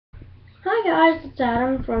Hi guys, it's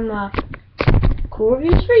Adam from Cool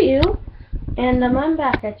Reviews for You, and I'm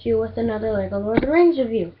back at you with another LEGO Lord of the Rings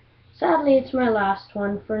review. Sadly, it's my last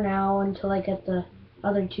one for now until I get the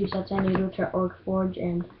other two sets I need, which are Orc Forge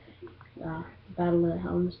and Battle of the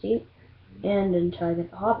Helm's Deep, and until I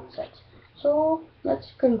get the Hobbit sets. So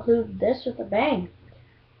let's conclude this with a bang.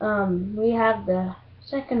 We have the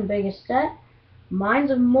second biggest set,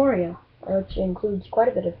 Mines of Moria, which includes quite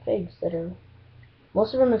a bit of figs that are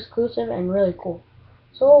most of them exclusive and really cool.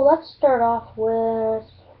 So let's start off with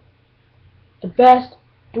the best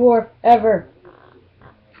dwarf ever,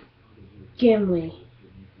 Gimli.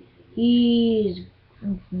 He's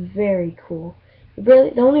very cool.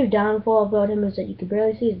 The only downfall about him is that you can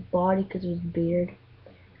barely see his body because of his beard.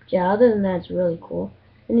 Yeah, other than that, it's really cool.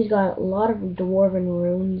 And he's got a lot of dwarven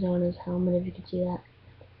runes on his helmet, if you can see that.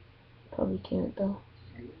 Probably can't though.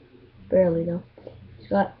 Barely though. He's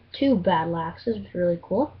got two battle axes, which is really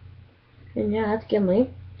cool. And yeah, that's Gimli.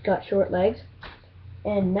 He's got short legs.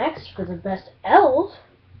 And next, for the best elf,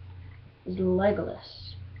 is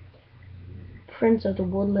Legolas, Prince of the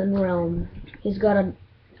Woodland Realm. He's got an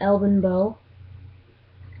elven bow,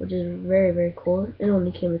 which is very, very cool. It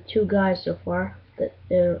only came with two guys so far, that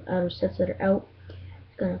are out of sets that are out.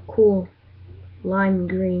 He's got a cool lime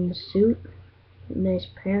green suit, nice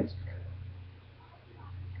pants.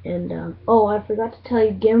 And, oh, I forgot to tell you,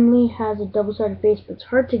 Gimli has a double-sided face, but it's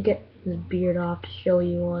hard to get his beard off to show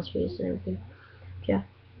you all his face and everything. Yeah.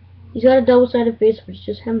 He's got a double-sided face, but it's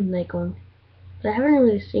just him and Nikon. But I haven't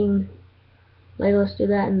really seen Legolas do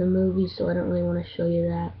that in the movies, so I don't really want to show you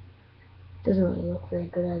that. It doesn't really look very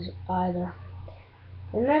good as either.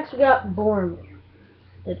 And next we got Boromir,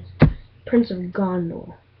 the Prince of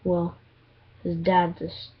Gondor. Well, his dad's a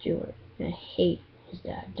Stewart, and I hate his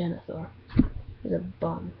dad, Denethor. He's a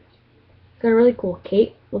bum. He's got a really cool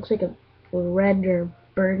cape. Looks like a red or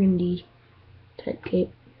burgundy type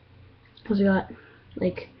cape. He's got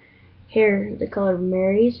like hair the color of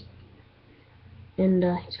Mary's, and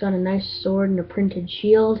he's got a nice sword and a printed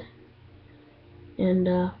shield.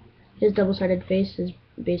 And his double-sided face is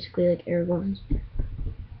basically like Aragorn's.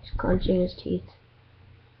 He's clenching his teeth.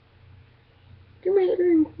 Give me the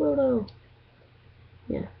ring, Frodo.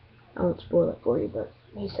 Yeah, I won't spoil it for you, but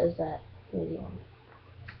he says that.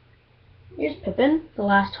 Here's Pippin, the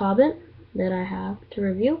last Hobbit that I have to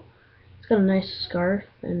review. He's got a nice scarf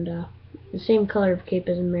and the same color of cape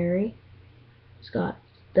as Mary. He's got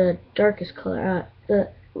the darkest color.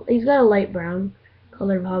 He's got a light brown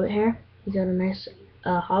color of Hobbit hair. He's got a nice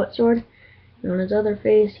Hobbit sword, and on his other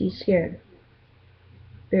face, he's scared,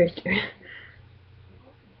 very scared.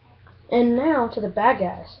 And now to the bad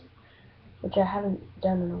guys, which I haven't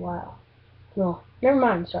done in a while. No, never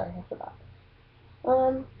mind. Sorry, I forgot.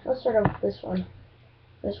 Let's start out with this one.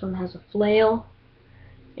 This one has a flail,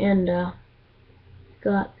 and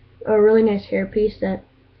got a really nice hairpiece that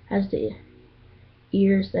has the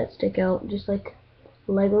ears that stick out, just like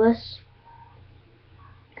Legolas.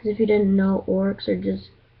 Because if you didn't know, orcs are just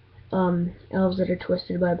elves that are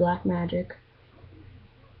twisted by black magic.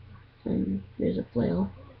 And there's a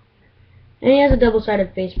flail. And he has a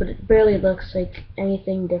double-sided face, but it barely looks like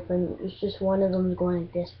anything different. It's just one of them going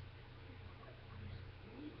like this.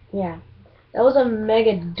 Yeah, that was a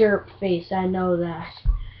mega derp face, I know that.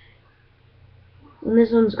 And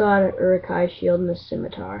this one's got an Uruk-hai shield and a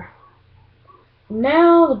scimitar.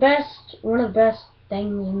 Now one of the best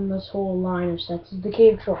things in this whole line of sets is the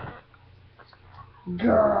cave troll.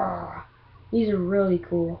 Grrr. These are really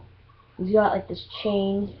cool. He's got like this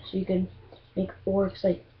chain, so you can make orcs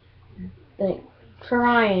like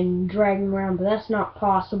try and drag him around, but that's not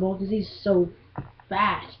possible because he's so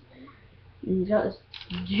fat. And he's got this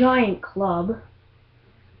giant club,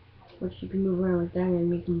 which you can move around like that and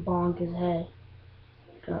make him bonk his head.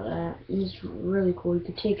 Got that. It's really cool. You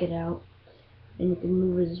can take it out, and you can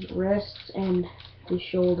move his wrists and his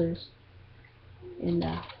shoulders. And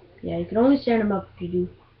yeah, you can only stand him up if you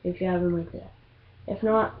have him like that. If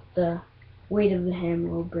not, the weight of the hammer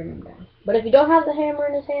will bring him down. But if you don't have the hammer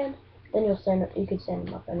in his hand, then you can stand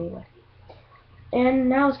him up anyway. And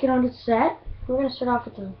now let's get on to the set. We're gonna start off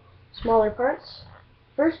with the smaller parts.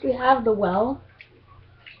 First we have the well,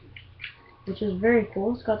 which is very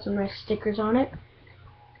cool. It's got some nice stickers on it.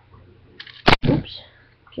 Oops.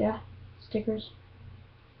 Yeah, stickers.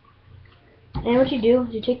 And what you do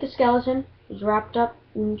is you take the skeleton, it's wrapped up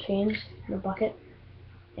in chains in a bucket,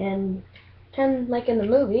 and pretend like in the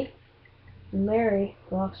movie, Mary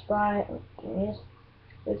walks by. Yes,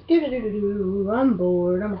 it's doo-doo-doo-doo-doo. I'm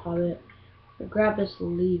bored. I'm a hobbit. I grab this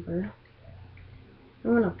lever.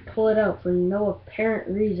 I'm gonna pull it out for no apparent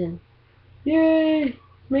reason. Yay!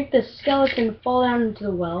 make the skeleton fall down into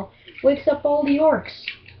the well. Wakes up all the orcs.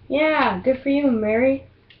 Yeah, good for you, Mary.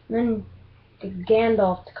 And then get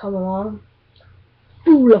Gandalf to come along.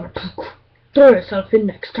 Fool of a took. Throw yourself in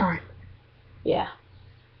next time. Yeah,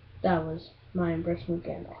 that was my impression of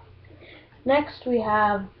Gandalf. Next we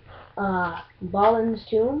have Balin's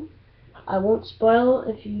tomb. I won't spoil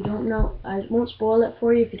if you don't know. I won't spoil it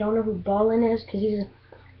for you if you don't know who Balin is, because he's an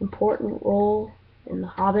important role in The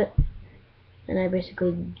Hobbit, and I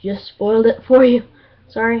basically just spoiled it for you.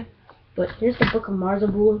 Sorry, but here's the Book of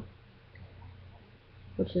Marzabul,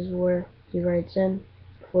 which is where he writes in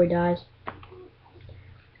before he dies.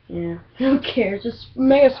 Yeah, who cares? Just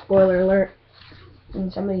mega spoiler alert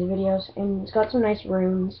in some of these videos, and it's got some nice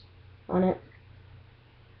runes on it,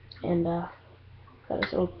 and got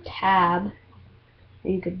this little tab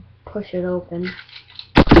where you could push it open,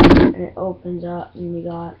 and it opens up, and you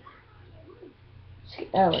got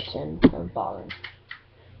skeleton of Balin.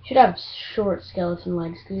 Should have short skeleton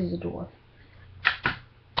legs because he's a dwarf.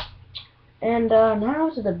 And now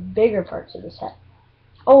to the bigger parts of the set.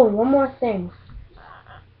 Oh, and one more thing.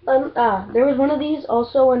 There was one of these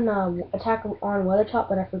also in Attack on Weathertop,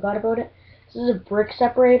 but I forgot about it. This is a brick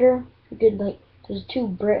separator. You could there's two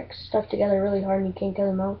bricks stuck together really hard, and you can't get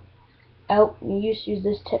them out. You used to use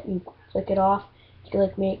this tip. You flick it off. You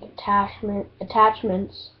could make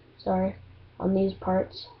attachments. Sorry, on these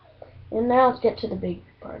parts. And now let's get to the big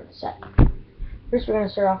part of the set. First, we're gonna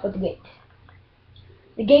start off with the gate.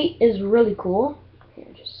 The gate is really cool. Here,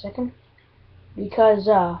 just a second. Because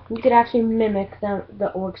you could actually mimic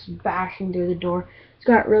the orcs bashing through the door. It's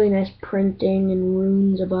got really nice printing and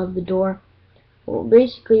runes above the door. Well,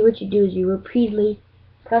 basically what you do is you repeatedly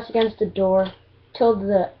press against the door till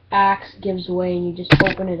the axe gives way, and you just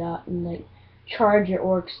open it up and charge your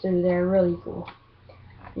orcs through there. Really cool.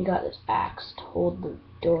 You got this axe to hold the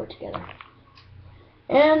door together.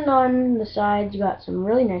 And on the sides you got some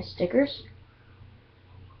really nice stickers.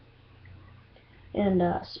 And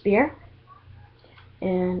a spear.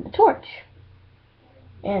 And a torch.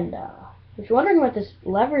 And if you're wondering what this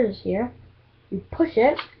lever is here, you push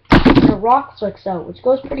it and a rock flicks out, which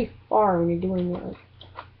goes pretty far when you're doing it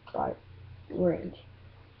by range.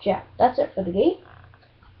 Yeah, that's it for the gate.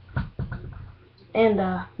 And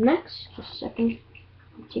next, just a second,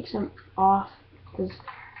 take some off because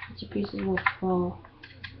the pieces will fall.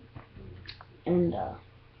 And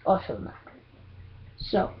I'll show them after.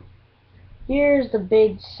 So here's the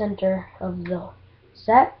big center of the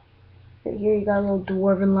set. Right here you got a little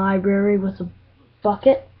dwarven library with a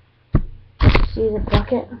bucket. See the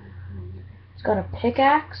bucket? It's got a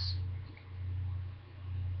pickaxe,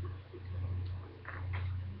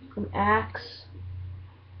 an axe,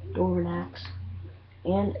 dwarven axe,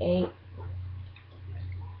 and a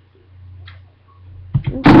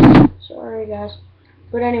sorry guys,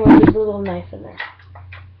 but anyway, there's a little knife in there.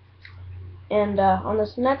 And on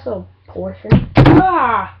this next little portion,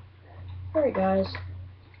 sorry guys,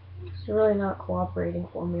 it's really not cooperating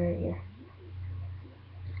for me right here.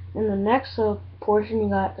 In the next little portion, you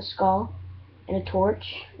got a skull and a torch,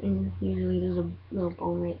 and usually there's a little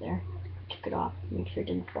bone right there. Took it off, make sure it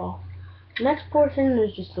didn't fall. The next portion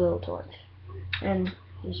is just a little torch, and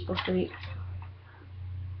you're supposed to be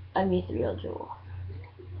a mithril jewel.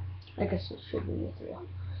 I guess it should be mithril.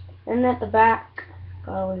 And at the back,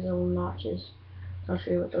 got all these little notches. I'll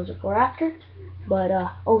show you what those are for after. But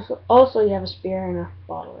also you have a spear and a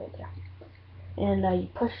bottle right there. And you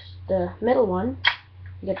push the middle one,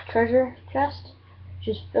 you get the treasure chest, which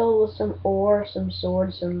is filled with some ore, some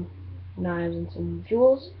swords, some knives, and some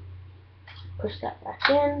jewels. Push that back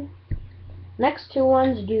in. Next two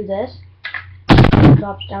ones, you do this. It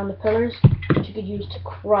drops down the pillars, which you could use to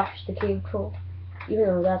crush the cave troll. Even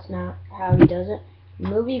though that's not how he does it in the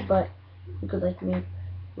movie, but you could make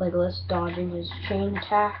Legolas dodging his chain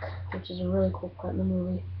attack, which is a really cool part in the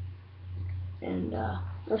movie. And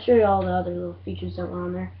I'll show you all the other little features that were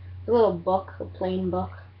on there. The little book, a plain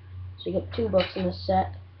book. So you get two books in this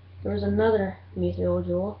set. There was another mithril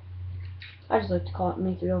jewel. I just like to call it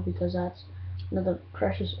mithril because that's one of the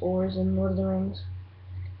precious ores in Lord of the Rings.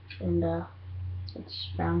 And it's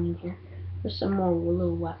found in here. There's some more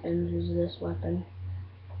little weapons. There's this weapon,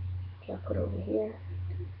 which I put over here.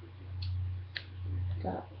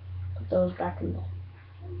 Put those back in the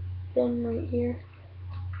bin right here.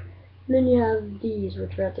 And then you have these,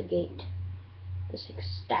 which are at the gate. This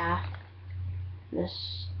staff,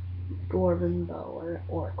 this dwarven bow or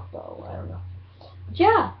orc bow, I don't know. But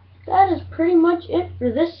yeah, that is pretty much it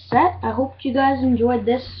for this set. I hope you guys enjoyed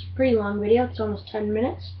this pretty long video. It's almost 10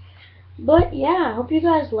 minutes. But yeah, I hope you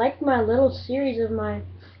guys liked my little series of my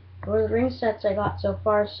Lord of the Rings sets I got so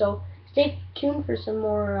far. So stay tuned for some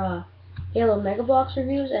more Halo Mega Bloks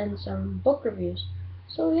reviews and some book reviews.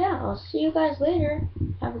 So yeah, I'll see you guys later.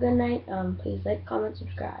 Have a good night. Please like, comment,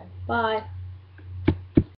 subscribe. Bye.